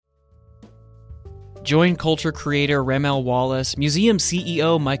Join culture creator Ramel Wallace, museum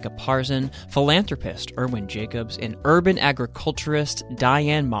CEO Micah Parson, philanthropist Erwin Jacobs, and urban agriculturist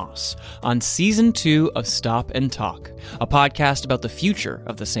Diane Moss on Season 2 of Stop and Talk, a podcast about the future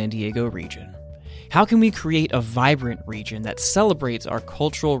of the San Diego region. How can we create a vibrant region that celebrates our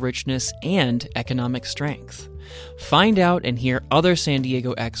cultural richness and economic strength? Find out and hear other San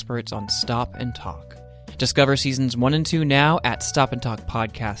Diego experts on Stop and Talk. Discover Seasons 1 and 2 now at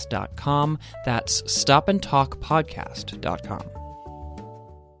stopandtalkpodcast.com. That's stopandtalkpodcast.com.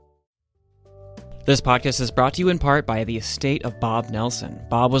 This podcast is brought to you in part by the estate of Bob Nelson.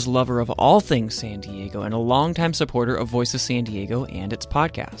 Bob was a lover of all things San Diego and a longtime supporter of Voice of San Diego and its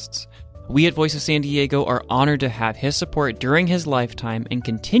podcasts. We at Voice of San Diego are honored to have his support during his lifetime and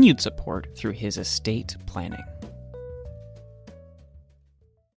continued support through his estate planning.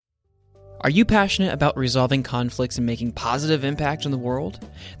 Are you passionate about resolving conflicts and making positive impact in the world?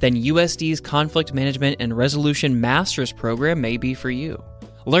 Then USD's Conflict Management and Resolution Master's Program may be for you.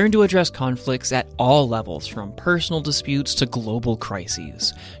 Learn to address conflicts at all levels, from personal disputes to global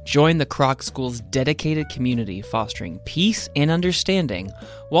crises. Join the Kroc School's dedicated community fostering peace and understanding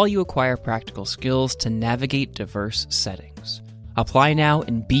while you acquire practical skills to navigate diverse settings. Apply now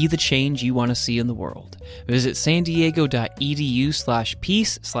and be the change you want to see in the world. Visit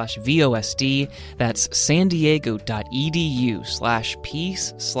sandiego.edu/peace/VOSD. That's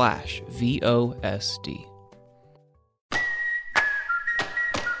sandiego.edu/peace/VOSD.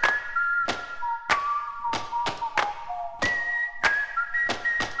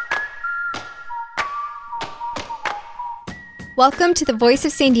 Welcome to the Voice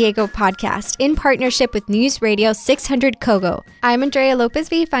of San Diego podcast in partnership with News Radio 600 Kogo. I'm Andrea Lopez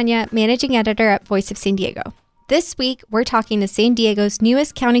Villafana, managing editor at Voice of San Diego. This week, we're talking to San Diego's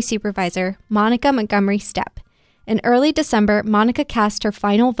newest county supervisor, Monica Montgomery Steppe. In early December, Monica cast her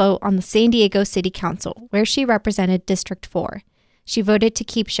final vote on the San Diego City Council, where she represented District 4. She voted to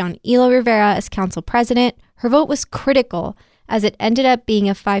keep Jean-Elo Rivera as council president. Her vote was critical, as it ended up being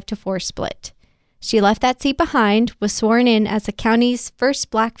a 5-4 split. She left that seat behind, was sworn in as the county's first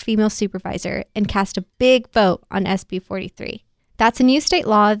Black female supervisor, and cast a big vote on SB 43. That's a new state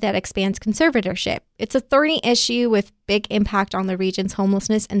law that expands conservatorship. It's a thorny issue with big impact on the region's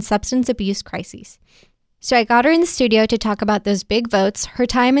homelessness and substance abuse crises. So I got her in the studio to talk about those big votes, her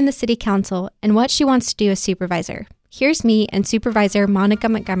time in the city council, and what she wants to do as supervisor. Here's me and Supervisor Monica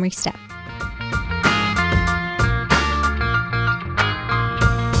Montgomery Steppe.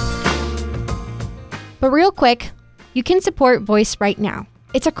 But real quick, you can support Voice right now.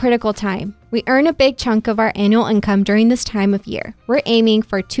 It's a critical time. We earn a big chunk of our annual income during this time of year. We're aiming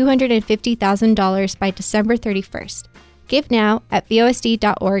for $250,000 by December 31st. Give now at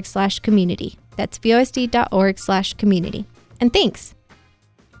vosd.org/community. That's vosd.org/community. And thanks.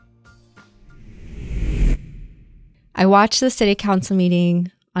 I watched the city council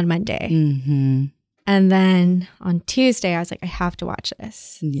meeting on Monday. Mm-hmm. And then on Tuesday, I was like, I have to watch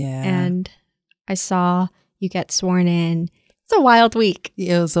this. Yeah. And I saw you get sworn in. It's a wild week.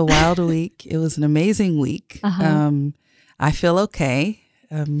 It was a wild week. It was an amazing week. I feel okay.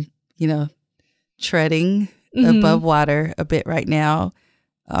 Treading above water a bit right now.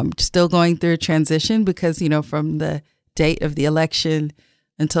 Still going through a transition because, from the date of the election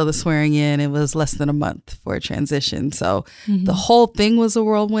until the swearing in, it was less than a month for a transition. So the whole thing was a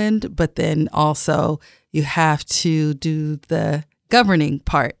whirlwind, but then also you have to do the governing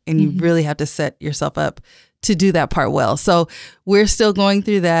part, and you really have to set yourself up to do that part well. So we're still going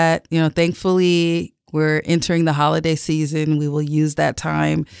through that. Thankfully, we're entering the holiday season. We will use that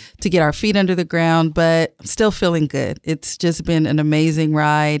time to get our feet under the ground, but I'm still feeling good. It's just been an amazing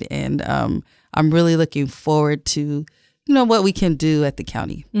ride, and I'm really looking forward to, what we can do at the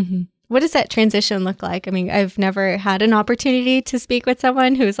county. Mm-hmm. What does that transition look like? I mean, I've never had an opportunity to speak with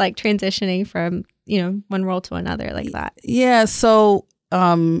someone who's like transitioning from one role to another like that. Yeah. So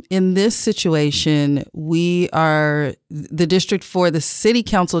in this situation, we are the District 4, the City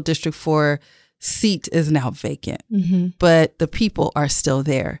Council District 4 seat is now vacant, but the people are still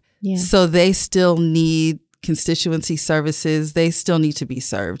there. Yeah. So they still need constituency services. They still need to be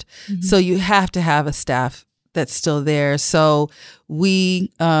served. So you have to have a staff that's still there. So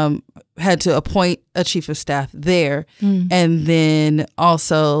we had to appoint a chief of staff there. And then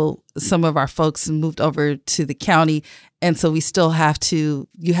also some of our folks moved over to the county. And so we still have to,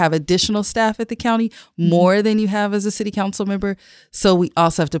 you have additional staff at the county, more than you have as a city council member. So we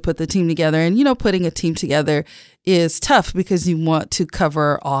also have to put the team together. And, putting a team together is tough because you want to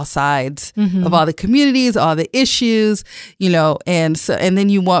cover all sides of all the communities, all the issues, and then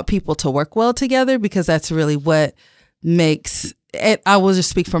you want people to work well together, because that's really what makes I will just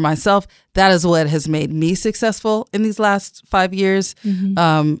speak for myself. That is what has made me successful in these last 5 years.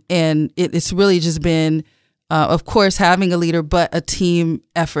 And it's really just been, of course, having a leader, but a team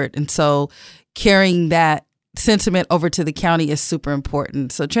effort. And so carrying that sentiment over to the county is super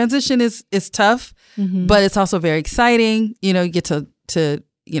important. So transition is tough, but it's also very exciting. You know, you get to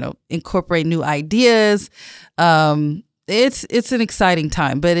incorporate new ideas. It's an exciting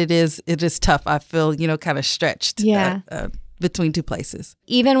time, but it is tough. I feel, kind of stretched between two places.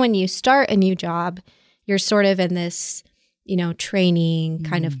 Even when you start a new job, you're sort of in this, training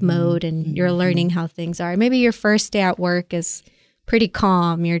kind of mode, and you're learning how things are. Maybe your first day at work is pretty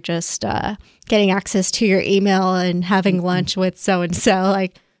calm. You're just getting access to your email and having lunch with so-and-so.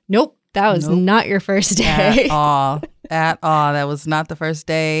 Like, nope, that was not your first day. At all. That was not the first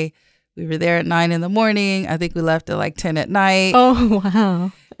day. We were there at 9 a.m. I think we left at like 10 p.m. Oh,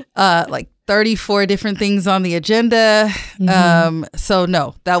 wow. Like 34 different things on the agenda. So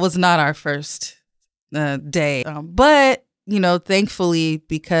no, that was not our first day. But, thankfully,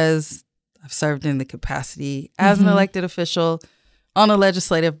 because I've served in the capacity as an elected official on a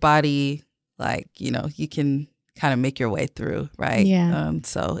legislative body, like, you can kind of make your way through, right? Yeah.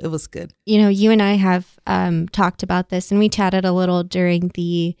 So it was good. You and I have talked about this, and we chatted a little during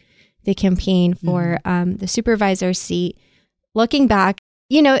the campaign for the supervisor seat. Looking back,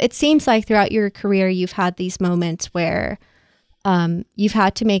 it seems like throughout your career, you've had these moments where you've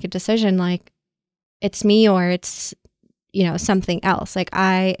had to make a decision, like it's me or it's, something else. Like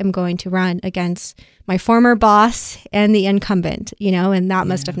I am going to run against my former boss and the incumbent, and that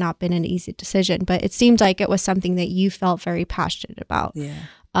must have not been an easy decision, but it seemed like it was something that you felt very passionate about. Yeah.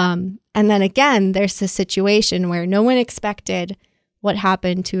 And then again, there's this situation where no one expected what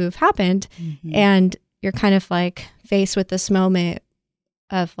happened to have happened. And you're kind of like faced with this moment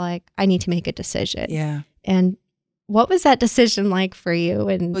of like, I need to make a decision. Yeah. And what was that decision like for you?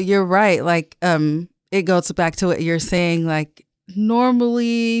 And well, you're right. Like, it goes back to what you're saying. Like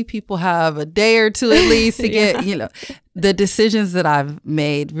normally people have a day or two at least to get, the decisions that I've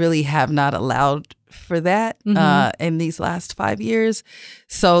made really have not allowed for that in these last 5 years.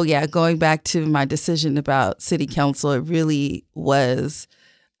 So yeah, going back to my decision about city council, it really was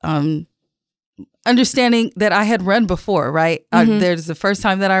understanding that I had run before, right? There's the first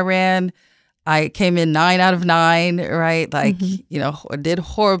time that I ran, I came in 9 out of 9, right? Like, I did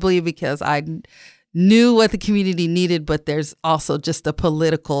horribly because I knew what the community needed, but there's also just the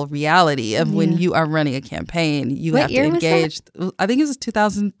political reality of when you are running a campaign, you have to engage. I think it was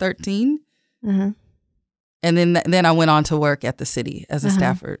 2013. And then I went on to work at the city as a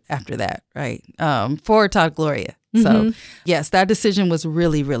staffer after that, right? For Todd Gloria. So yes, that decision was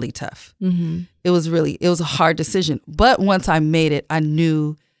really, really tough. It was a hard decision. But once I made it, I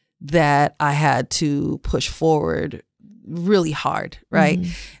knew that I had to push forward really hard, right?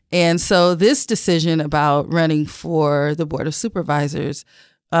 And so this decision about running for the Board of Supervisors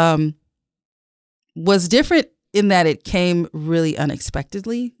was different in that it came really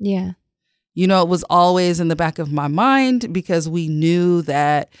unexpectedly. Yeah. It was always in the back of my mind because we knew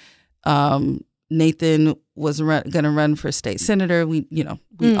that Nathan was going to run for state senator. We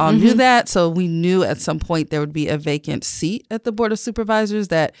all knew that. So we knew at some point there would be a vacant seat at the Board of Supervisors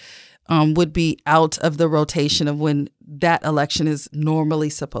that would be out of the rotation of when that election is normally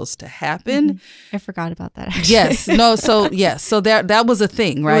supposed to happen. I forgot about that, actually. Yes. No. So, yes. So that was a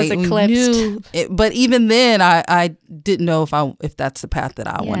thing, right? It was eclipsed. But even then, I didn't know if that's the path that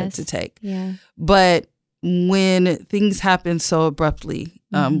I wanted to take. Yeah. But when things happened so abruptly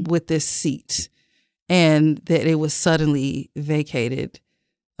with this seat and that it was suddenly vacated,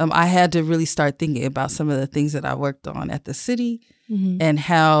 I had to really start thinking about some of the things that I worked on at the city and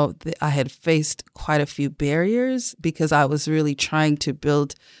how I had faced quite a few barriers because I was really trying to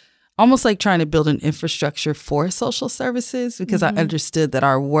build an infrastructure for social services because I understood that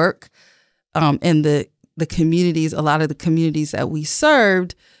our work and the communities, a lot of the communities that we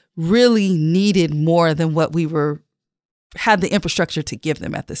served really needed more than what we had the infrastructure to give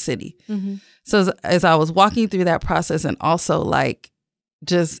them at the city. So as I was walking through that process and also like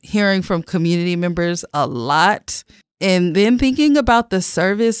just hearing from community members a lot and then thinking about the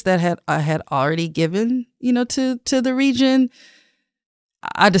service that I had already given, to the region,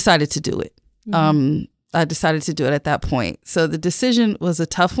 I decided to do it. I decided to do it at that point. So the decision was a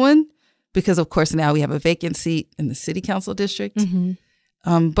tough one because, of course, now we have a vacant seat in the city council district.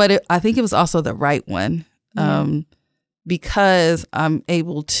 But I think it was also the right one because I'm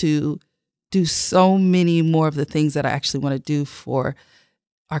able to do so many more of the things that I actually want to do for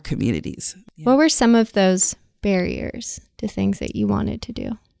our communities. What were some of those barriers to things that you wanted to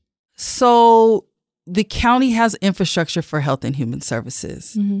do? So the county has infrastructure for health and human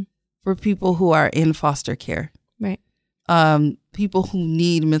services for people who are in foster care. Right. People who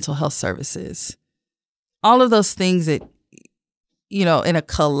need mental health services. All of those things that, in a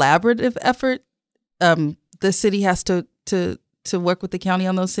collaborative effort, the city has to work with the county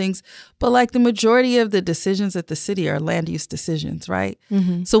on those things. But like the majority of the decisions at the city are land use decisions, right?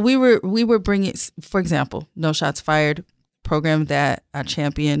 So we were bringing, for example, No Shots Fired program that I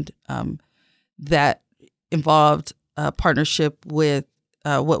championed, that involved a partnership with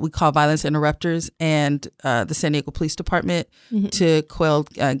what we call violence interrupters and the San Diego Police Department to quell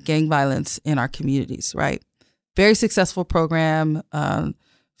gang violence in our communities, right? Very successful program.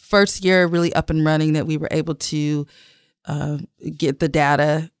 First year really up and running that we were able to get the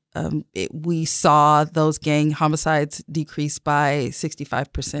data. We saw those gang homicides decrease by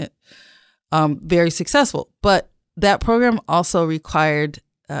 65%. Very successful. But that program also required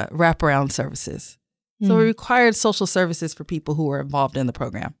wraparound services. So it required social services for people who were involved in the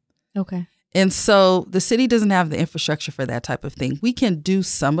program. Okay. And so the city doesn't have the infrastructure for that type of thing. We can do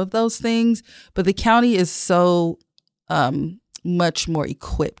some of those things, but the county is so much more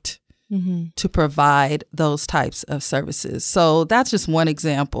equipped to provide those types of services. So that's just one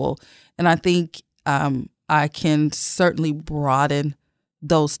example. And I think I can certainly broaden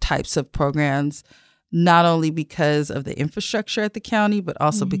those types of programs, not only because of the infrastructure at the county, but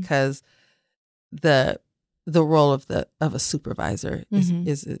also because the role of a supervisor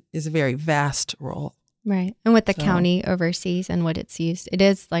is a very vast role. Right. And what the county oversees and what it's used. It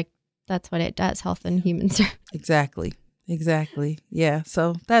is like, that's what it does, health and human services. Exactly. Yeah.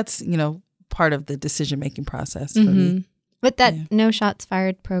 So that's, part of the decision-making process for me. With that No Shots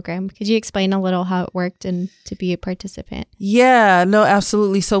Fired program, could you explain a little how it worked and to be a participant? Yeah, no,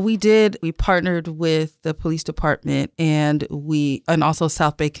 absolutely. So we partnered with the police department and also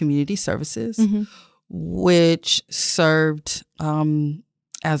South Bay Community Services, which served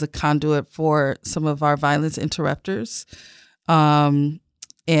as a conduit for some of our violence interrupters. And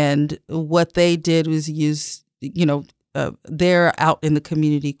what they did was use, they're out in the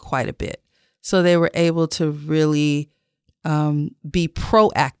community quite a bit. So they were able to really be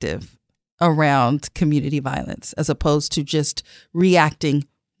proactive around community violence as opposed to just reacting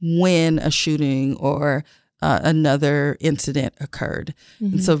when a shooting or another incident occurred.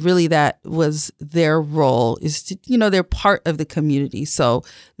 And so really that was their role, is to, they're part of the community. So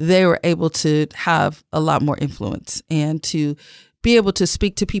they were able to have a lot more influence and to be able to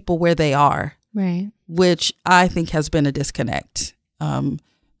speak to people where they are, right? Which I think has been a disconnect.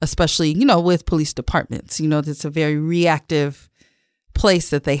 Especially, with police departments, it's a very reactive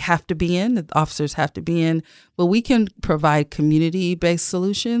place that they have to be in, that the officers have to be in. But we can provide community-based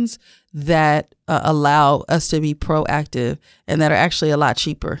solutions that allow us to be proactive and that are actually a lot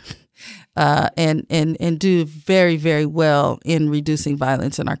cheaper and do very, very well in reducing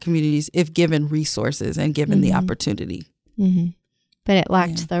violence in our communities if given resources and given the opportunity. But it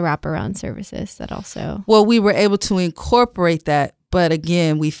lacked the wraparound services that also... Well, we were able to incorporate that. But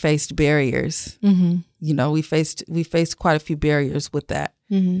again, we faced barriers. We faced quite a few barriers with that.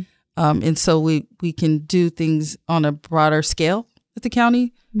 And so we can do things on a broader scale at the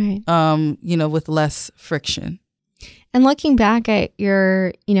county, right? With less friction. And looking back at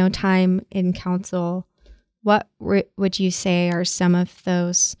your, time in council, what would you say are some of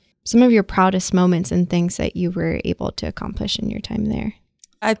your proudest moments and things that you were able to accomplish in your time there?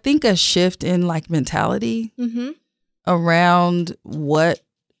 I think a shift in mentality. Around what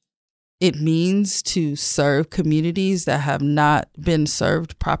it means to serve communities that have not been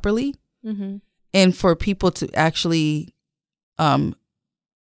served properly, and for people to actually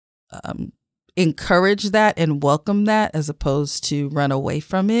encourage that and welcome that as opposed to run away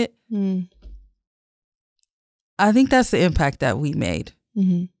from it. I think that's the impact that we made.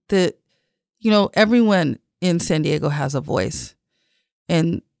 That, everyone in San Diego has a voice,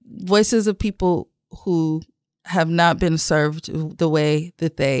 and voices of people who have not been served the way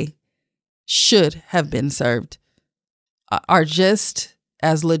that they should have been served are just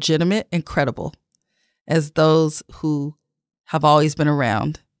as legitimate and credible as those who have always been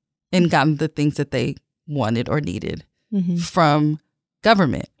around and gotten the things that they wanted or needed from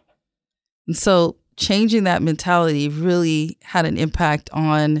government. And so changing that mentality really had an impact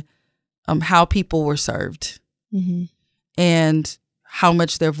on how people were served and how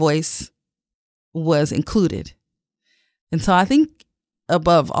much their voice was included. And so I think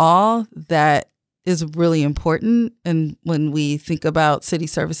above all, that is really important. And when we think about city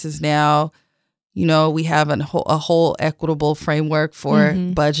services now, we have a whole equitable framework for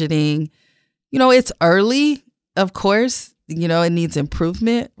budgeting. It's early, of course, it needs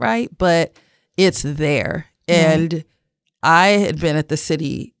improvement, right? But it's there. And I had been at the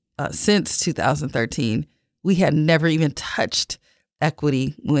city since 2013. We had never even touched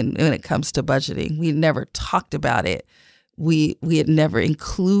equity when it comes to budgeting. We never talked about it. We had never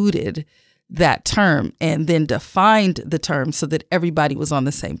included that term and then defined the term so that everybody was on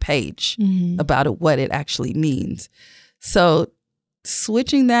the same page about it, what it actually means. So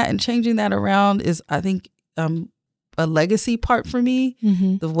switching that and changing that around is, I think, a legacy part for me,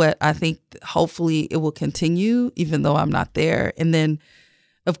 of what I think hopefully it will continue, even though I'm not there. And then,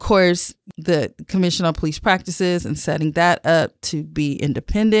 of course, the Commission on Police Practices and setting that up to be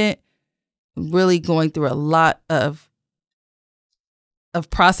independent, really going through a lot of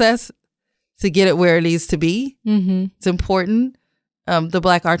process to get it where it needs to be. It's important. The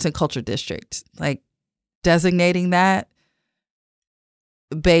Black Arts and Culture District, like designating that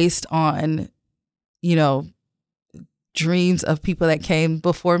based on, dreams of people that came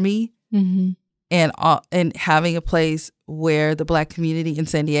before me, and having a place where the Black community in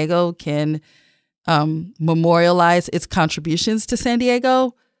San Diego can memorialize its contributions to San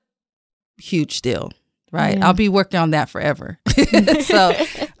Diego. Huge deal, right? Yeah. I'll be working on that forever. So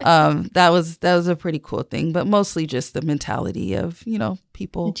that was a pretty cool thing, but mostly just the mentality of,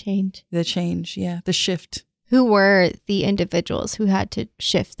 people. The change, yeah, the shift. Who were the individuals who had to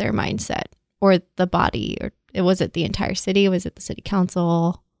shift their mindset, or the body, or was it the entire city? Was it the city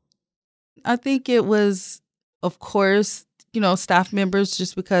council? I think it was, of course, staff members,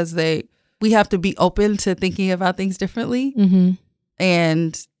 just because we have to be open to thinking about things differently,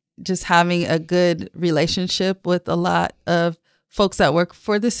 and just having a good relationship with a lot of folks that work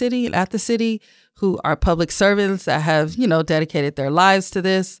for the city and at the city who are public servants that have, dedicated their lives to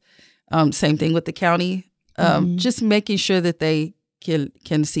this. Same thing with the county. Just making sure that they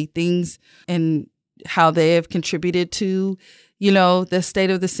can see things and how they have contributed to, the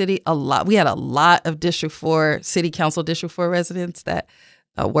state of the city. We had a lot of District 4, City Council District 4 residents that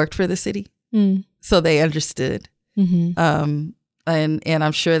worked for the city. So they understood. And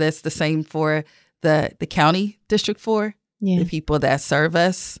I'm sure that's the same for the county District 4, the people that serve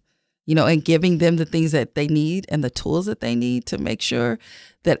us, and giving them the things that they need and the tools that they need to make sure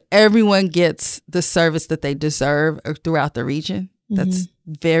that everyone gets the service that they deserve throughout the region. That's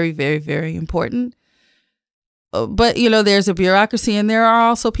very, very, very important. But, there's a bureaucracy, and there are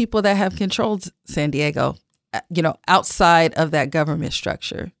also people that have controlled San Diego, outside of that government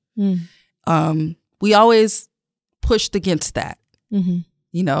structure. We always pushed against that, and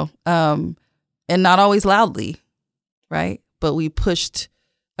not always loudly, right? But we pushed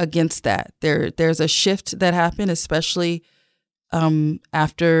against that. There's a shift that happened, especially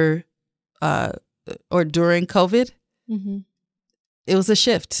after or during COVID. It was a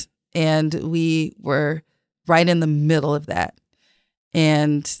shift, and we were right in the middle of that.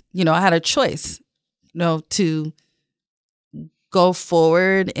 And, I had a choice, to go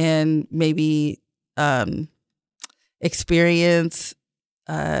forward and maybe experience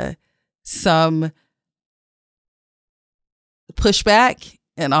some pushback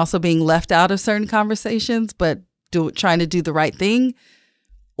and also being left out of certain conversations, but trying to do the right thing,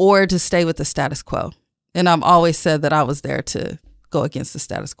 or to stay with the status quo. And I've always said that I was there to go against the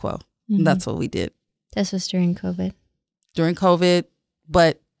status quo. And that's what we did. This was during COVID.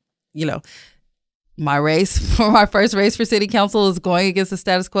 But, my race, for my first race for city council, is going against the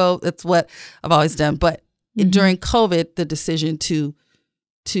status quo. That's what I've always done. But during COVID, the decision to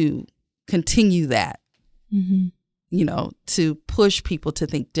continue that, to push people to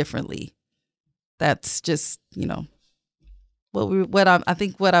think differently. That's just, what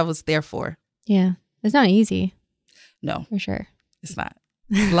I was there for. Yeah. It's not easy. No. For sure. It's not.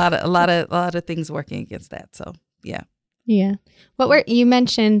 A lot of things working against that. So, yeah. Yeah. You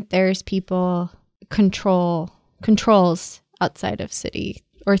mentioned there's people controls outside of city,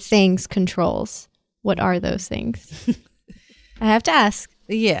 or controls. What are those things? I have to ask.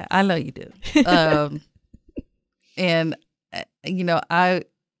 Yeah, I know you do. And I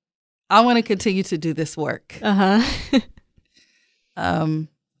want to continue to do this work. And I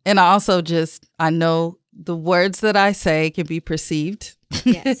also I know the words that I say can be perceived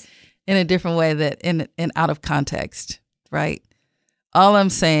in a different way, that in out of context, right? All I'm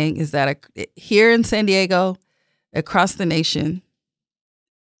saying is that here in San Diego, across the nation,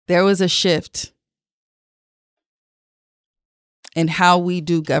 there was a shift in how we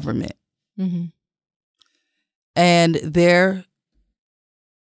do government. And there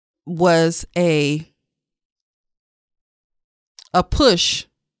was a push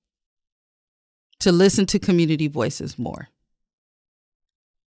to listen to community voices more.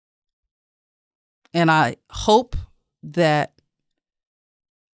 And I hope that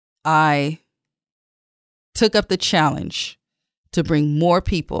I took up the challenge to bring more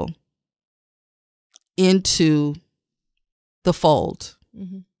people into the fold.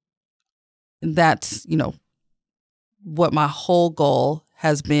 Mm-hmm. And that's, what my whole goal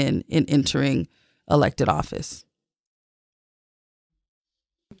has been in entering elected office.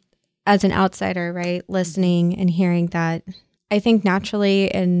 As an outsider, right, listening and hearing that, I think naturally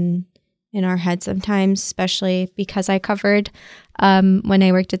in our head sometimes, especially because I covered when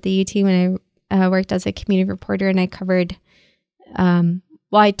I worked at the UT, when I worked as a community reporter, and I covered,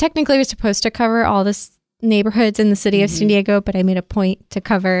 I technically was supposed to cover all the neighborhoods in the city of San Diego, but I made a point to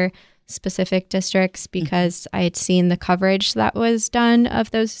cover specific districts because I had seen the coverage that was done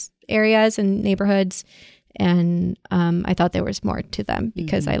of those areas and neighborhoods. And I thought there was more to them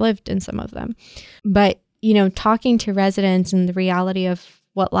because I lived in some of them. But, talking to residents and the reality of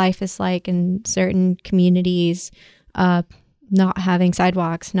what life is like in certain communities, not having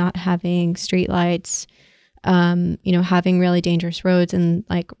sidewalks, not having streetlights, having really dangerous roads and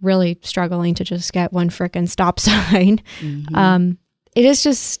like really struggling to just get one frickin' stop sign. It is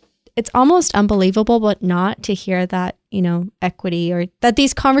just, it's almost unbelievable, but not to hear that, equity or that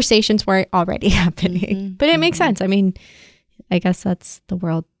these conversations weren't already happening. But it makes sense. I mean, I guess that's the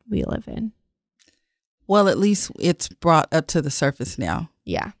world we live in. Well, at least it's brought up to the surface now.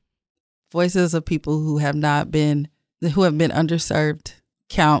 Yeah. Voices of people who have been underserved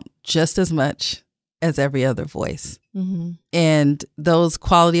count just as much as every other voice. And those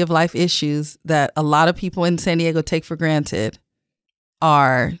quality of life issues that a lot of people in San Diego take for granted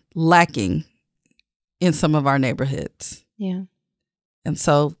are lacking in some of our neighborhoods. Yeah. And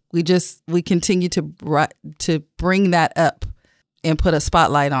so we continue to bring that up and put a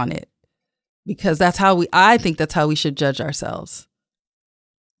spotlight on it, because I think that's how we should judge ourselves.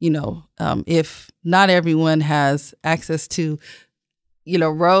 If not everyone has access to,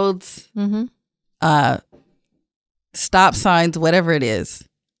 roads, stop signs, whatever it is,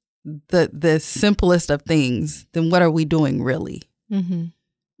 the simplest of things, then what are we doing really? And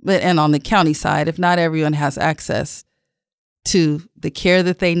on the county side, if not everyone has access to the care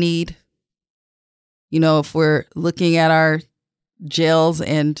that they need, if we're looking at our jails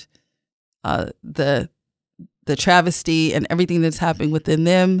and the travesty and everything that's happening within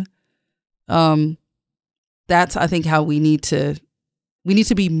them, that's, I think, how we need to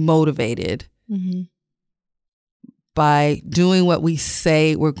be motivated by doing what we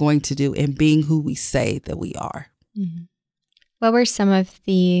say we're going to do and being who we say that we are. What were some of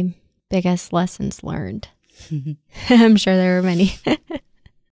the biggest lessons learned? I'm sure there were many.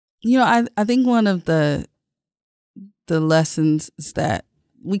 I think one of the lessons is that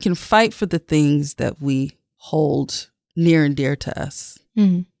we can fight for the things that we hold near and dear to us.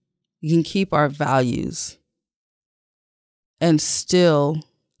 We can keep our values and still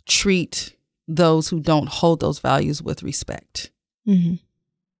treat those who don't hold those values with respect. I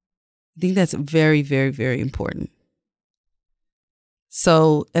think that's very, very, very important.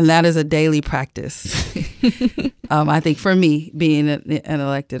 So, and that is a daily practice. I think for me, being an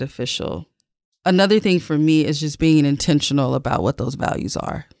elected official, another thing for me is just being intentional about what those values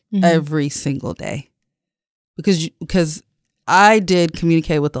are every single day. Because I did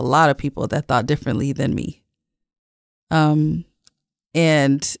communicate with a lot of people that thought differently than me. And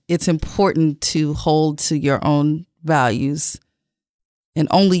it's important to hold to your own values. And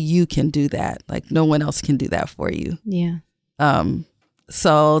only you can do that. Like no one else can do that for you. Yeah.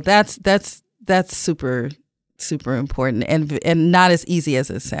 So that's super, super important and not as easy as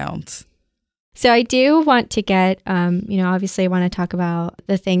it sounds. So I do want to get, obviously I want to talk about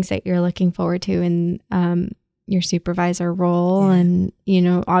the things that you're looking forward to in your supervisor role. Yeah. And,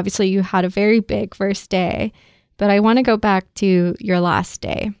 obviously you had a very big first day, but I want to go back to your last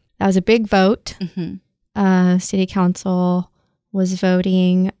day. That was a big vote. City council was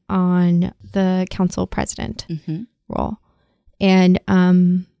voting on the council president role. And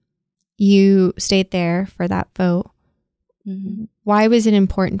you stayed there for that vote. Why was it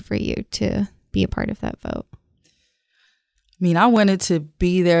important for you to be a part of that vote? I mean, I wanted to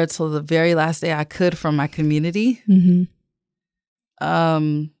be there till the very last day I could from my community.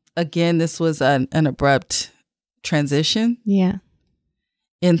 Again, this was an abrupt transition. Yeah.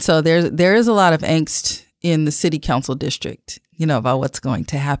 And so there is a lot of angst in the city council district, about what's going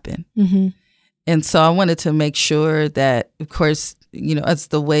to happen. And so I wanted to make sure that, of course, it's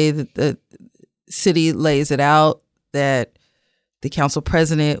the way that the city lays it out, that the council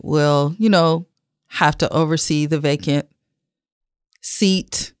president will, have to oversee the vacant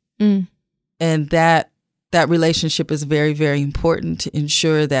seat. And that relationship is very, very important to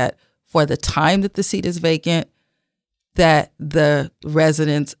ensure that for the time that the seat is vacant, that the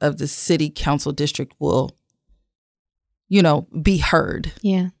residents of the city council district will be heard.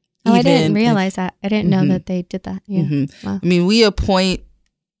 Yeah. Oh, I didn't realize that. I didn't know that they did that. Yeah. Wow. I mean, we appoint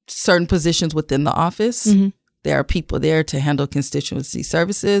certain positions within the office. There are people there to handle constituency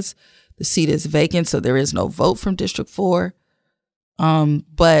services. The seat is vacant, so there is no vote from District 4.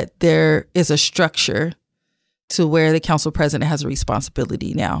 But there is a structure to where the council president has a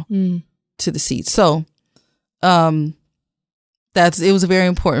responsibility now to the seat. So it was very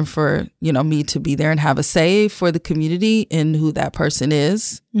important for, me to be there and have a say for the community in who that person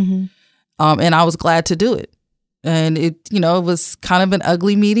is. And I was glad to do it. And it was kind of an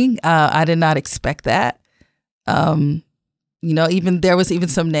ugly meeting. I did not expect that. Even there was even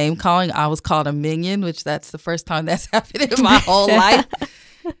some name calling. I was called a minion, which that's the first time that's happened in my whole life.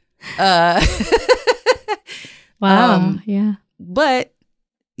 Wow. Yeah. But,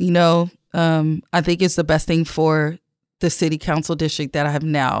 I think it's the best thing for the city council district that I have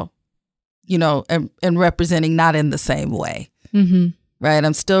now, and representing not in the same way. Right.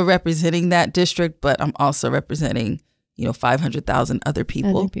 I'm still representing that district, but I'm also representing, 500,000 other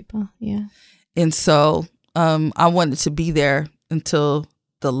people. Other people. Yeah. And so I wanted to be there until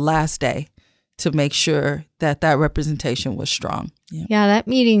the last day to make sure that representation was strong. Yeah, that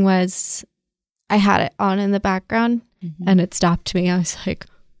meeting was, I had it on in the background and it stopped me. I was like,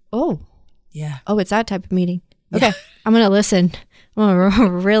 oh, it's that type of meeting. Okay, I'm going to listen. I'm going to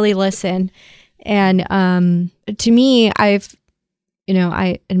really listen. And to me, I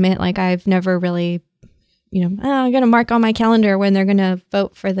admit, I've never really, I'm going to mark on my calendar when they're going to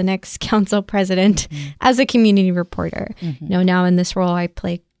vote for the next council president as a community reporter. Now in this role, I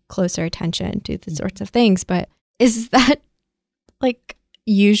pay closer attention to the sorts of things. But is that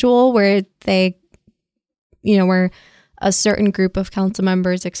usual where they, where a certain group of council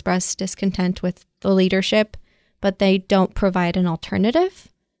members express discontent with the leadership, but they don't provide an alternative?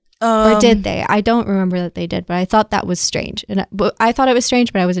 Or did they? I don't remember that they did, but I thought that was strange. And I thought it was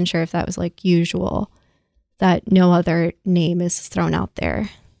strange, but I wasn't sure if that was usual, that no other name is thrown out there.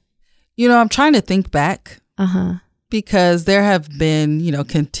 I'm trying to think back because there have been,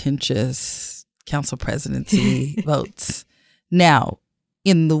 contentious council presidency votes. Now,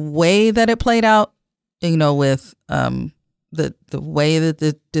 in the way that it played out, with the way that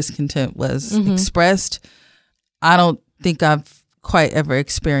the discontent was expressed, I don't think I've quite ever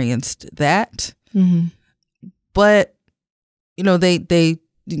experienced that. But, they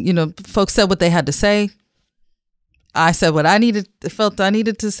folks said what they had to say. I said what I felt I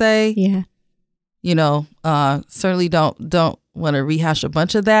needed to say. Yeah. Certainly don't want to rehash a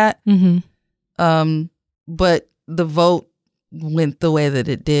bunch of that. But the vote went the way that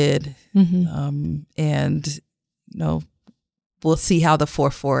it did. And, we'll see how the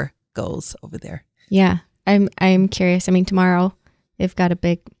 4-4 goes over there. Yeah. I'm curious. I mean, tomorrow they've got a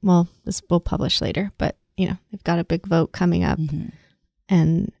big, this will publish later, but, they've got a big vote coming up.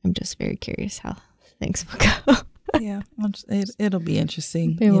 And I'm just very curious how things will go. Yeah, it'll be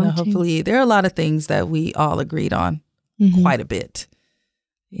interesting. Hopefully there are a lot of things that we all agreed on quite a bit.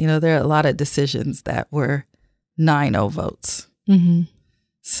 There are a lot of decisions that were 9-0 votes.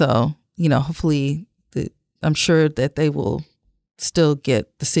 So, hopefully I'm sure that they will still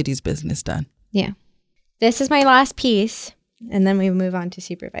get the city's business done. Yeah. This is my last piece, and then we move on to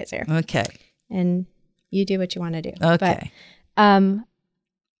supervisor. Okay. And you do what you want to do. Okay. But,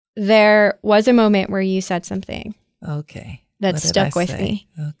 there was a moment where you said something. Okay. That stuck with me.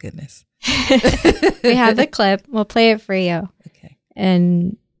 Oh, goodness. We have the clip. We'll play it for you. Okay.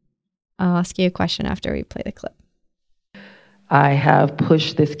 And I'll ask you a question after we play the clip. I have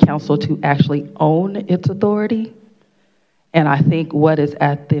pushed this council to actually own its authority. And I think what is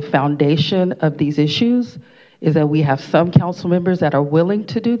at the foundation of these issues is that we have some council members that are willing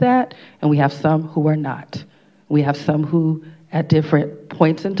to do that, and we have some who are not. We have some who, at different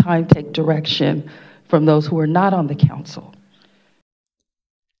points in time, take direction from those who are not on the council.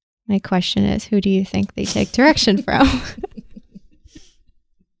 My question is, who do you think they take direction from?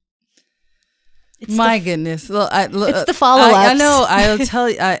 My goodness. Well, it's the follow-ups. I know.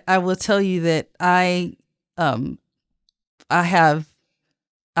 I will tell you that I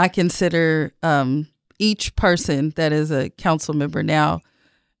consider each person that is a council member now,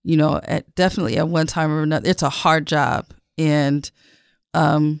 definitely at one time or another, it's a hard job. And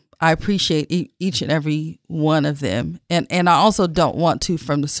I appreciate each and every one of them. And I also don't want to,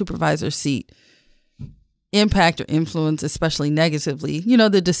 from the supervisor seat, impact or influence, especially negatively,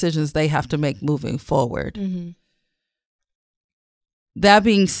 the decisions they have to make moving forward. That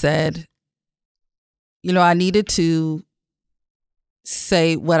being said, I needed to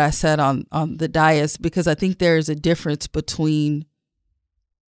say what I said on the dais, because I think there is a difference between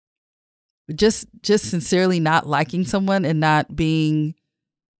just sincerely not liking someone and not being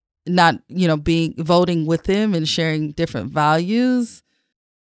voting with them and sharing different values,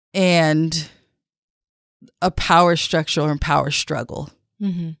 and a power structure and power struggle.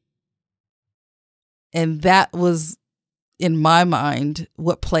 Mm-hmm. And that was, in my mind,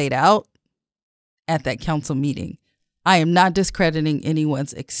 what played out at that council meeting. I am not discrediting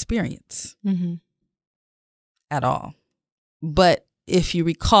anyone's experience at all. But if you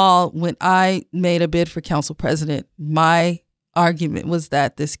recall, when I made a bid for council president, my argument was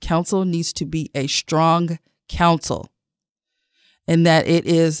that this council needs to be a strong council, and that it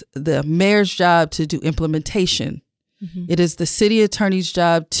is the mayor's job to do implementation. Mm-hmm. It is the city attorney's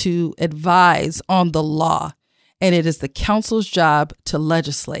job to advise on the law, and it is the council's job to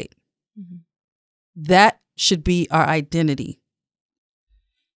legislate. Mm-hmm. That should be our identity.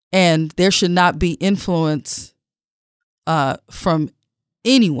 And there should not be influence from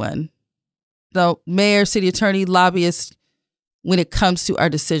anyone, though mayor, city attorney, lobbyists, when it comes to our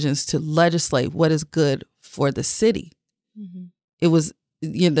decisions to legislate what is good for the city. Mm-hmm. It was,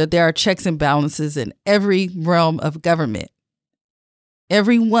 there are checks and balances in every realm of government,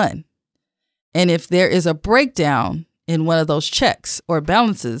 every one. And if there is a breakdown in one of those checks or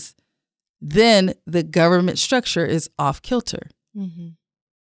balances, then the government structure is off kilter. Mm-hmm.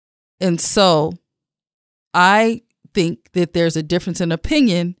 And so I think that there's a difference in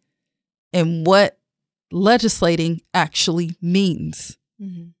opinion in what legislating actually means.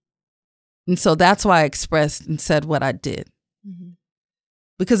 Mm-hmm. And so that's why I expressed and said what I did. Mm-hmm.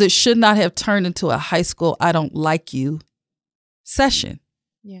 Because it should not have turned into a high school "I don't like you" session.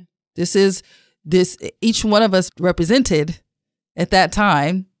 Yeah. Each one of us represented at that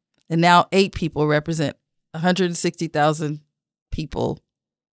time, and now 8 people represent 160,000 people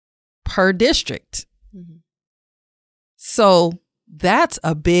per district. Mm-hmm. So that's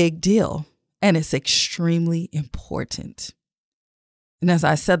a big deal, and it's extremely important. And as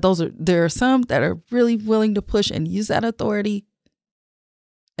I said, there are some that are really willing to push and use that authority,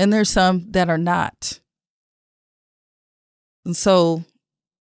 and there's some that are not. And so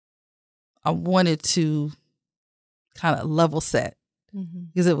I wanted to kind of level set,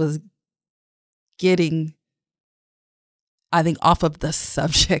 because it was getting, I think, off of the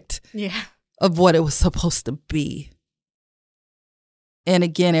subject of what it was supposed to be. And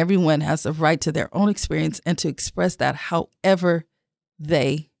again, everyone has a right to their own experience and to express that however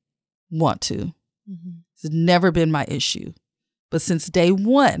they want to. Mm-hmm. It's never been my issue. But since day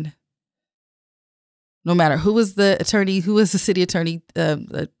one, no matter who was the attorney, who was the city attorney,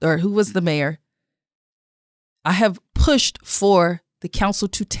 or who was the mayor, I have pushed for the council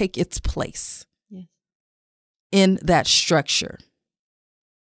to take its place in that structure.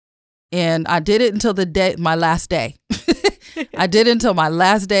 And I did it until my last day. I did it until my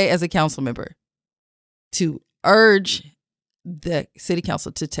last day as a council member, to urge the city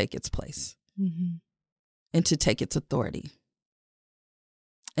council to take its place and to take its authority.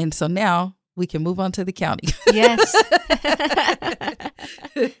 And so now we can move on to the county. Yes.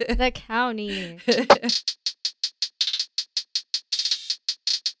 The county.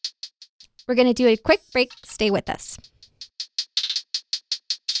 We're going to do a quick break. Stay with us.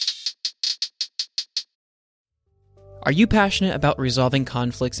 Are you passionate about resolving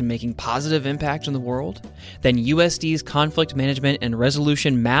conflicts and making positive impact in the world? Then USD's Conflict Management and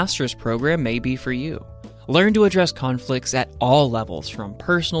Resolution Master's Program may be for you. Learn to address conflicts at all levels, from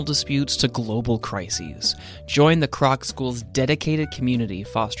personal disputes to global crises. Join the Kroc School's dedicated community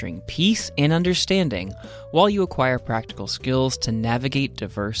fostering peace and understanding while you acquire practical skills to navigate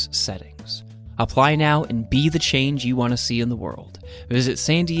diverse settings. Apply now and be the change you want to see in the world. Visit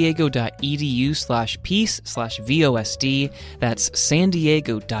sandiego.edu/peace/VOSD. That's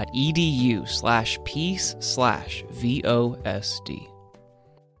sandiego.edu/peace/VOSD.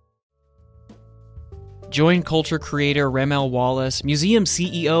 Join culture creator Remel Wallace, museum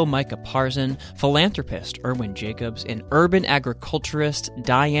CEO Micah Parson, philanthropist Erwin Jacobs, and urban agriculturist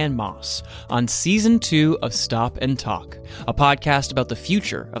Diane Moss on Season 2 of Stop and Talk, a podcast about the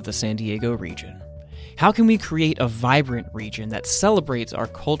future of the San Diego region. How can we create a vibrant region that celebrates our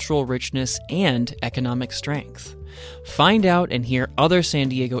cultural richness and economic strength? Find out and hear other San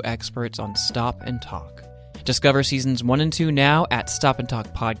Diego experts on Stop and Talk. Discover seasons 1 and 2 now at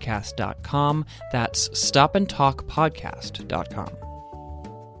stopandtalkpodcast.com. That's stopandtalkpodcast.com.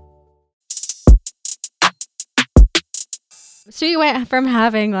 So you went from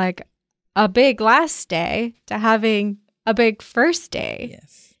having like a big last day to having a big first day.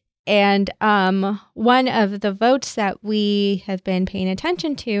 Yes. And one of the votes that we have been paying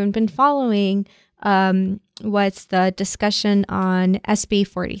attention to and been following was the discussion on SB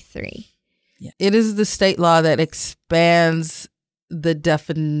 43. Yeah. It is the state law that expands the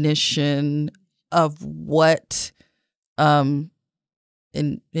definition of what, in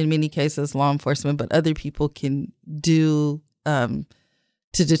many cases, law enforcement, but other people can do to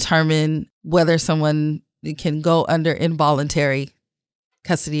determine whether someone can go under involuntary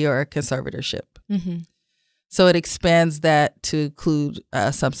custody or conservatorship. Mm-hmm. So it expands that to include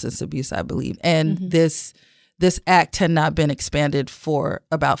substance abuse, I believe. And this act had not been expanded for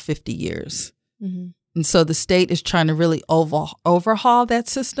about 50 years. Mm-hmm. And so the state is trying to really overhaul that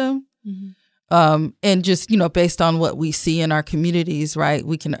system. Mm-hmm. And just, based on what we see in our communities, right,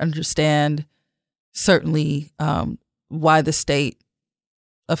 we can understand certainly why the state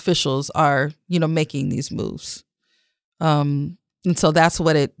officials are, making these moves. And so that's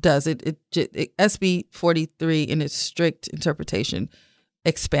what it does. It SB 43 in its strict interpretation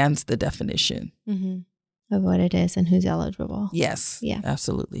expands the definition of what it is and who's eligible. Yes. Yeah.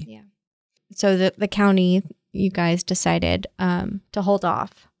 Absolutely. Yeah. So the county, you guys decided to hold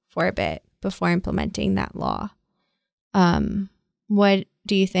off for a bit before implementing that law. What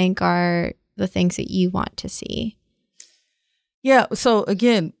do you think are the things that you want to see? Yeah. So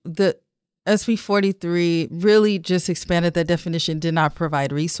again, the SB 43 really just expanded that definition, did not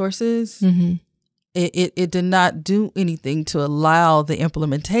provide resources. Mm-hmm. It did not do anything to allow the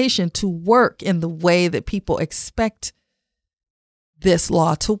implementation to work in the way that people expect this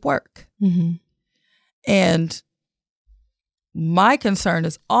law to work. Mm-hmm. And my concern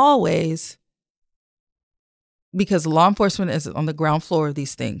is always, because law enforcement is on the ground floor of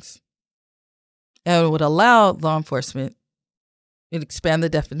these things, and it would allow law enforcement and expand the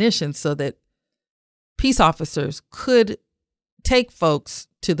definition so that peace officers could take folks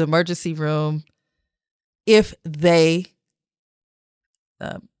to the emergency room if they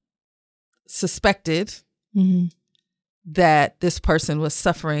suspected that this person was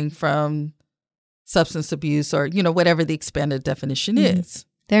suffering from substance abuse or, whatever the expanded definition is.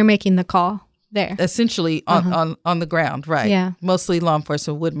 They're making the call there. Essentially on the ground, right? Yeah. Mostly law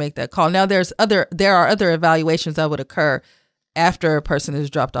enforcement would make that call. Now there are other evaluations that would occur after a person is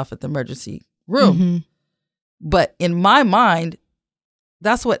dropped off at the emergency room. Mm-hmm. But in my mind,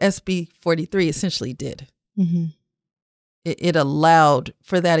 that's what SB 43 essentially did. Mm-hmm. It allowed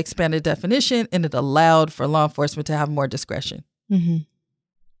for that expanded definition, and it allowed for law enforcement to have more discretion. Mm-hmm.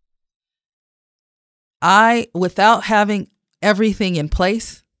 Without having everything in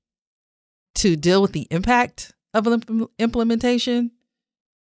place to deal with the impact of implementation,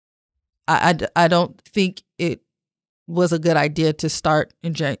 I don't think it was a good idea to start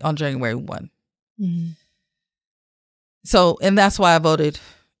on January 1. Mm-hmm. So, and that's why I voted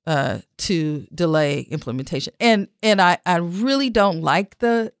to delay implementation. And I really don't like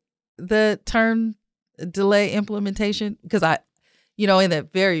the term delay implementation, because in a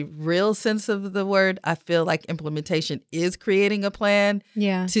very real sense of the word, I feel like implementation is creating a plan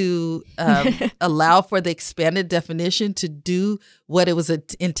to allow for the expanded definition to do what it was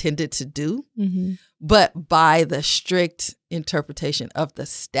intended to do. Mm-hmm. But by the strict interpretation of the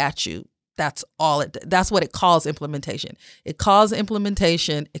statute, that's what it calls implementation. It calls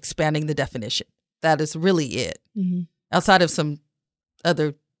implementation expanding the definition. That is really it. Mm-hmm. Outside of some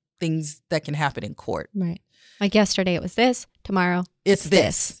other things that can happen in court. Right. Like yesterday it was this, tomorrow it's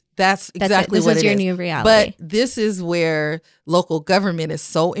this. That's exactly this what it is. This is your new reality. But this is where local government is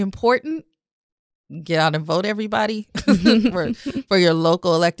so important. Get out and vote, everybody, for your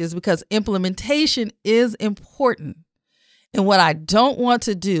local electeds, because implementation is important. And what I don't want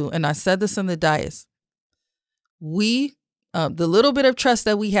to do, and I said this in the dais, the little bit of trust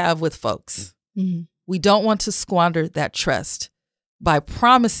that we have with folks, we don't want to squander that trust by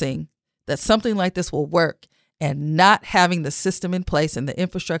promising that something like this will work and not having the system in place and the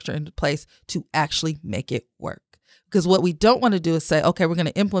infrastructure in place to actually make it work. Because what we don't want to do is say, okay, we're going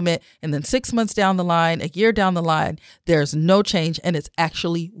to implement, and then 6 months down the line, a year down the line, there's no change and it's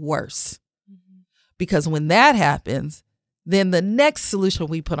actually worse. Mm-hmm. Because when that happens, then the next solution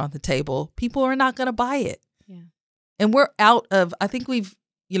we put on the table, people are not going to buy it. Yeah. And we're out of, I think we've,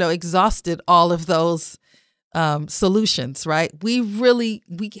 exhausted all of those solutions, right?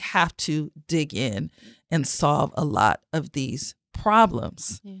 We have to dig in and solve a lot of these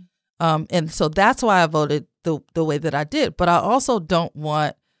problems. Yeah. And so that's why I voted the way that I did. But I also don't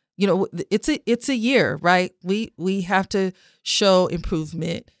want, it's a year, right? We have to show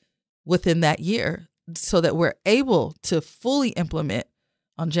improvement within that year so that we're able to fully implement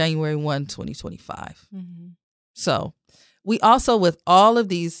on January 1, 2025. Mm-hmm. So we also, with all of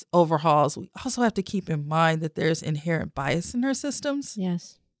these overhauls, we also have to keep in mind that there's inherent bias in our systems.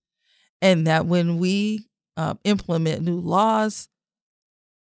 Yes. And that when we implement new laws,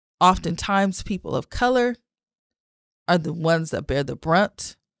 oftentimes people of color are the ones that bear the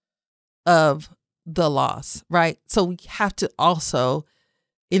brunt of the loss, right? So we have to also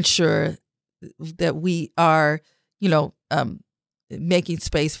ensure that we are, making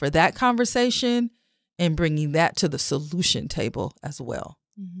space for that conversation and bringing that to the solution table as well.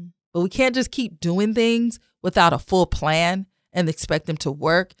 Mm-hmm. But we can't just keep doing things without a full plan and expect them to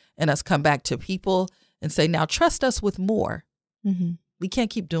work and us come back to people and say, now trust us with more. Mm-hmm. We can't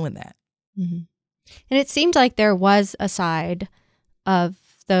keep doing that. Mm-hmm. And it seemed like there was a side of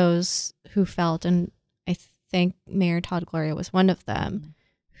those who felt, and I think Mayor Todd Gloria was one of them, mm-hmm.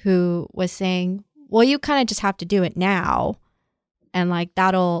 who was saying, well, you kind of just have to do it now. And like,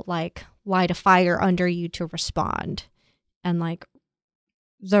 that'll like light a fire under you to respond. And like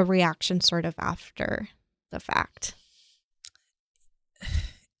the reaction sort of after the fact.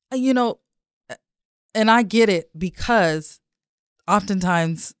 And I get it, because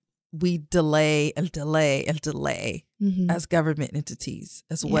oftentimes we delay and delay and delay mm-hmm. as government entities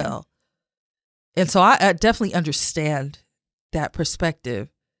as well. And so I definitely understand that perspective.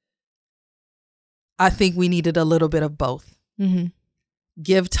 I think we needed a little bit of both. Mm-hmm.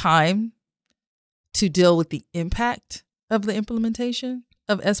 Give time to deal with the impact of the implementation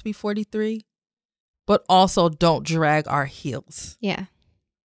of SB 43, but also don't drag our heels. Yeah.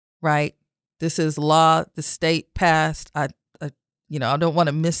 Right? This is law the state passed. I don't want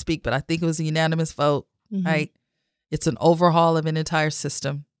to misspeak, but I think it was a unanimous vote, mm-hmm. right? It's an overhaul of an entire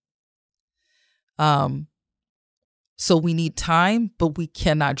system. So we need time, but we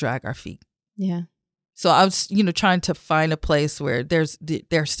cannot drag our feet. Yeah. So I was, trying to find a place where there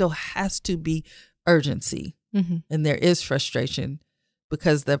still has to be urgency, mm-hmm. and there is frustration,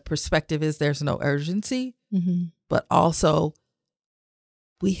 because the perspective is there's no urgency, mm-hmm. but also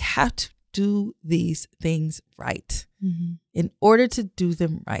we have to do these things right. Mm-hmm. In order to do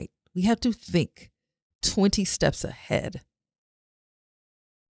them right, we have to think 20 steps ahead.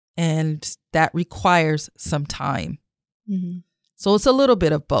 And that requires some time. Mm-hmm. So it's a little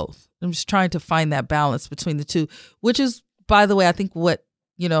bit of both. I'm just trying to find that balance between the two, which is, by the way, I think what,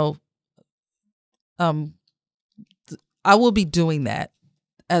 I will be doing that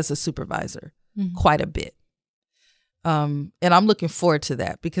as a supervisor mm-hmm. quite a bit. And I'm looking forward to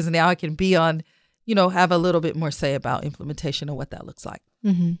that, because now I can be on, have a little bit more say about implementation and what that looks like.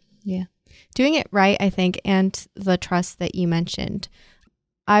 Mm-hmm. Yeah. Doing it right, I think, and the trust that you mentioned.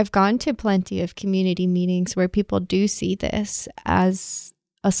 I've gone to plenty of community meetings where people do see this as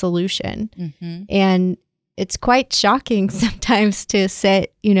a solution. Mm-hmm. And it's quite shocking sometimes to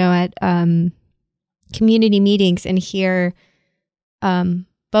sit, at community meetings and hear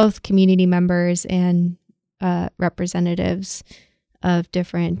both community members and representatives of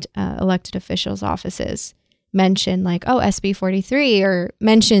different elected officials' offices mention like, oh, SB 43, or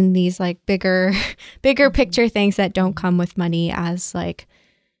mention these like bigger picture things that don't come with money as like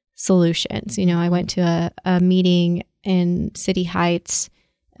solutions. I went to a meeting in City Heights,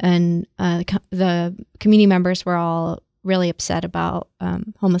 and the community members were all really upset about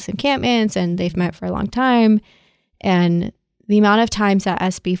homeless encampments, and they've met for a long time. And the amount of times that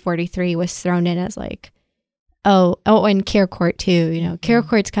SB 43 was thrown in as like, oh, and Care Court too, Care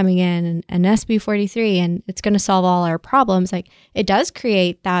Court's coming in, and SB 43, and it's going to solve all our problems. Like, it does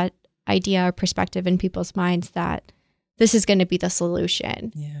create that idea or perspective in people's minds that this is going to be the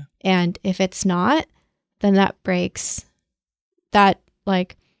solution. Yeah. And if it's not, then that breaks a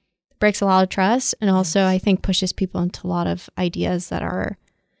lot of trust, and also I think pushes people into a lot of ideas that are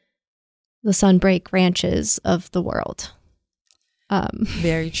the Sunbreak ranches of the world.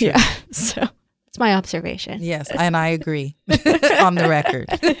 Very true. Yeah. So it's my observation. Yes, and I agree on the record.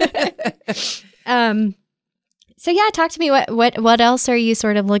 So yeah, talk to me. What else are you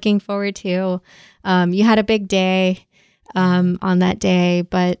sort of looking forward to? You had a big day on that day,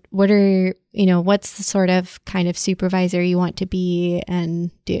 but what's the sort of kind of supervisor you want to be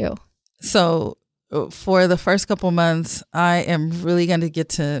and do? So for the first couple months, I am really going to get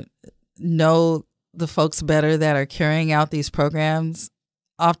to know the folks better that are carrying out these programs.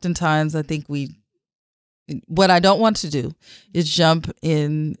 Oftentimes, I think what I don't want to do is jump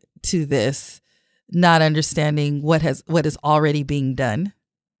into this not understanding what is already being done.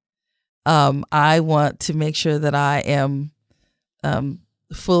 I want to make sure that I am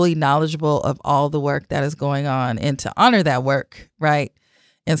fully knowledgeable of all the work that is going on, and to honor that work, right?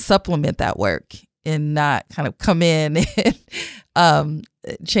 And supplement that work, and not kind of come in and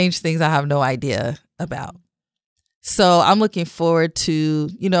change things I have no idea about. So I'm looking forward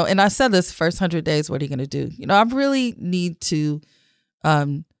to, and I said this first 100 days, what are you going to do? I really need to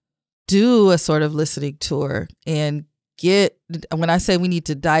do a sort of listening tour and when I say we need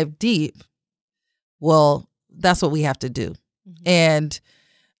to dive deep, well, that's what we have to do. Mm-hmm. And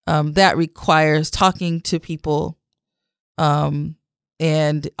that requires talking to people, and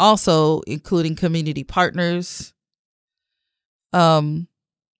also including community partners, and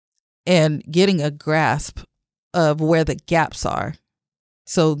getting a grasp of where the gaps are.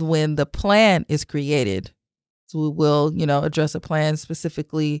 So when the plan is created, so we will, address a plan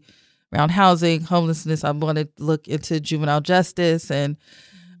specifically around housing, homelessness. I want to look into juvenile justice and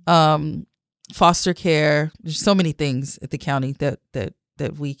foster care. There's so many things at the county that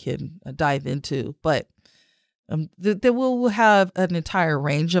we can dive into, but that we'll have an entire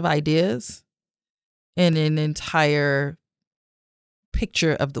range of ideas and an entire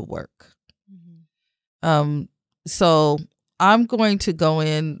picture of the work. Mm-hmm. So I'm going to go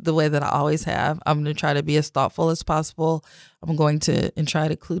in the way that I always have. I'm going to try to be as thoughtful as possible. I'm going to try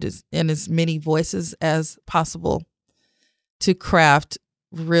to include as many voices as possible to craft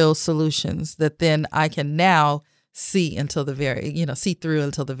real solutions that then I can now see until the very, see through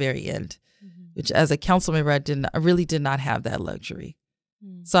until the very end, mm-hmm. which as a council member, I really did not have that luxury.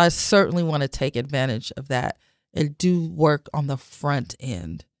 Mm-hmm. So I certainly want to take advantage of that and do work on the front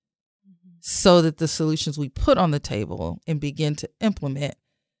end, mm-hmm. so that the solutions we put on the table and begin to implement,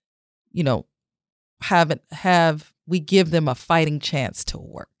 we give them a fighting chance to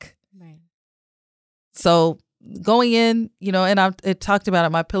work. Right. So going in, and I talked about it,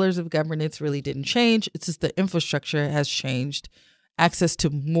 my pillars of governance really didn't change. It's just the infrastructure has changed, access to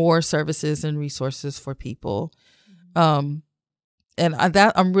more services and resources for people. Mm-hmm. And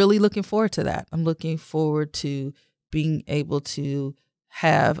I'm really looking forward to that. I'm looking forward to being able to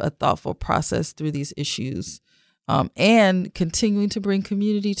have a thoughtful process through these issues, and continuing to bring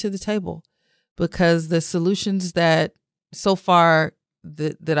community to the table, because the solutions that so far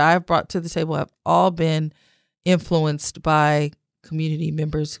that I've brought to the table have all been influenced by community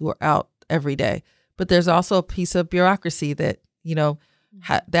members who are out every day. But there's also a piece of bureaucracy that,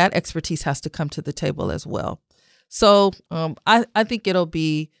 that expertise has to come to the table as well. So I think it'll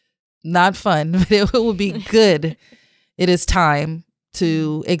be not fun, but it will be good. It is time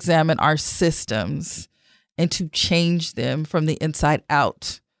to examine our systems and to change them from the inside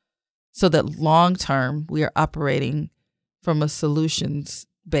out, so that long term we are operating from a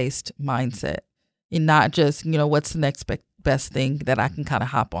solutions-based mindset, and not just, what's the next best thing that I can kind of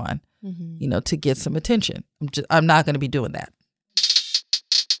hop on, mm-hmm. To get some attention. I'm not going to be doing that.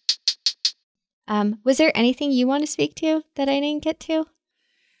 Was there anything you want to speak to that I didn't get to?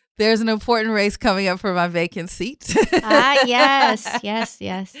 There's an important race coming up for my vacant seat. Yes.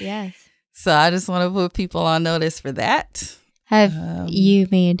 So I just want to put people on notice for that. Have you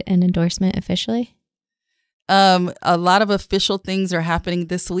made an endorsement officially? A lot of official things are happening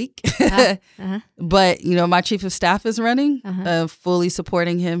this week, but my chief of staff is running, fully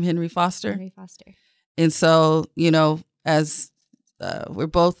supporting him, Henry Foster. And so, as we're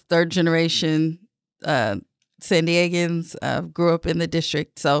both third generation San Diegans, grew up in the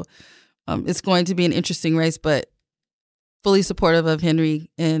district. So it's going to be an interesting race, but fully supportive of Henry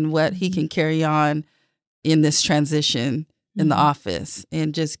and what he can carry on in this transition in the office,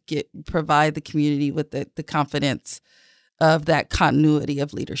 and just provide the community with the confidence of that continuity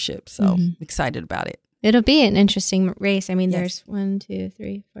of leadership. So excited about it. It'll be an interesting race. I mean, there's 5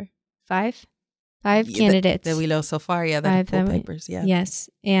 candidates that we know so far. Yeah, that full papers. Yeah. Yes,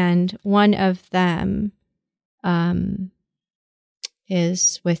 and one of them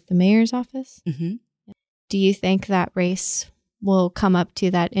is with the mayor's office. Mm-hmm. Do you think that race will come up to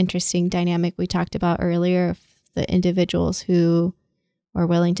that interesting dynamic we talked about earlier of the individuals who are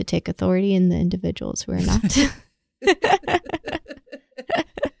willing to take authority and the individuals who are not?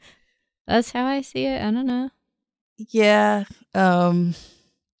 That's how I see it. I don't know. Yeah. I'm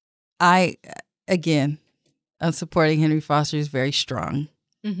supporting Henry Foster is very strong.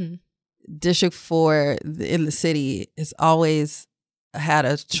 Mm-hmm. District 4 in the city has always had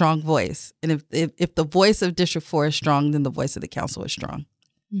a strong voice. And if the voice of District 4 is strong, then the voice of the council is strong.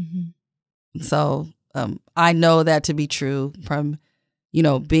 Mm-hmm. So I know that to be true from,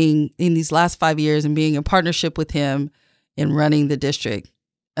 being in these last 5 years and being in partnership with him in running the district,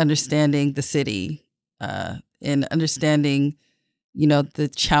 understanding the city, and understanding, the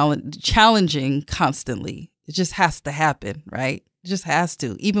challenging constantly. It just has to happen, right? It just has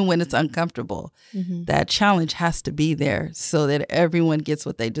to, even when it's uncomfortable. Mm-hmm. That challenge has to be there so that everyone gets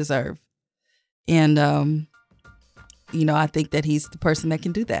what they deserve. And, I think that he's the person that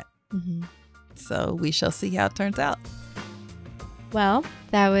can do that. Mm-hmm. So we shall see how it turns out. Well,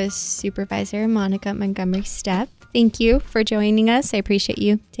 that was Supervisor Monica Montgomery Steppe. Thank you for joining us. I appreciate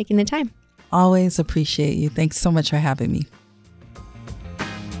you taking the time. Always appreciate you. Thanks so much for having me.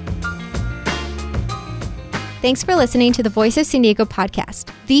 Thanks for listening to the Voice of San Diego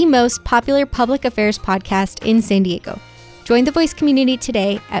podcast, the most popular public affairs podcast in San Diego. Join the Voice community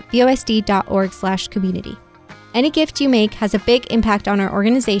today at vosd.org/community. Any gift you make has a big impact on our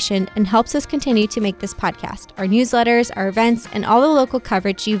organization and helps us continue to make this podcast, our newsletters, our events, and all the local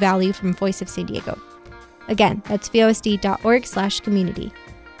coverage you value from Voice of San Diego. Again, that's vosd.org/community.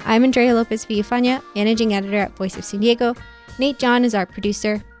 I'm Andrea Lopez Villafana, managing editor at Voice of San Diego. Nate John is our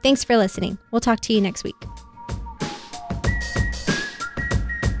producer. Thanks for listening. We'll talk to you next week.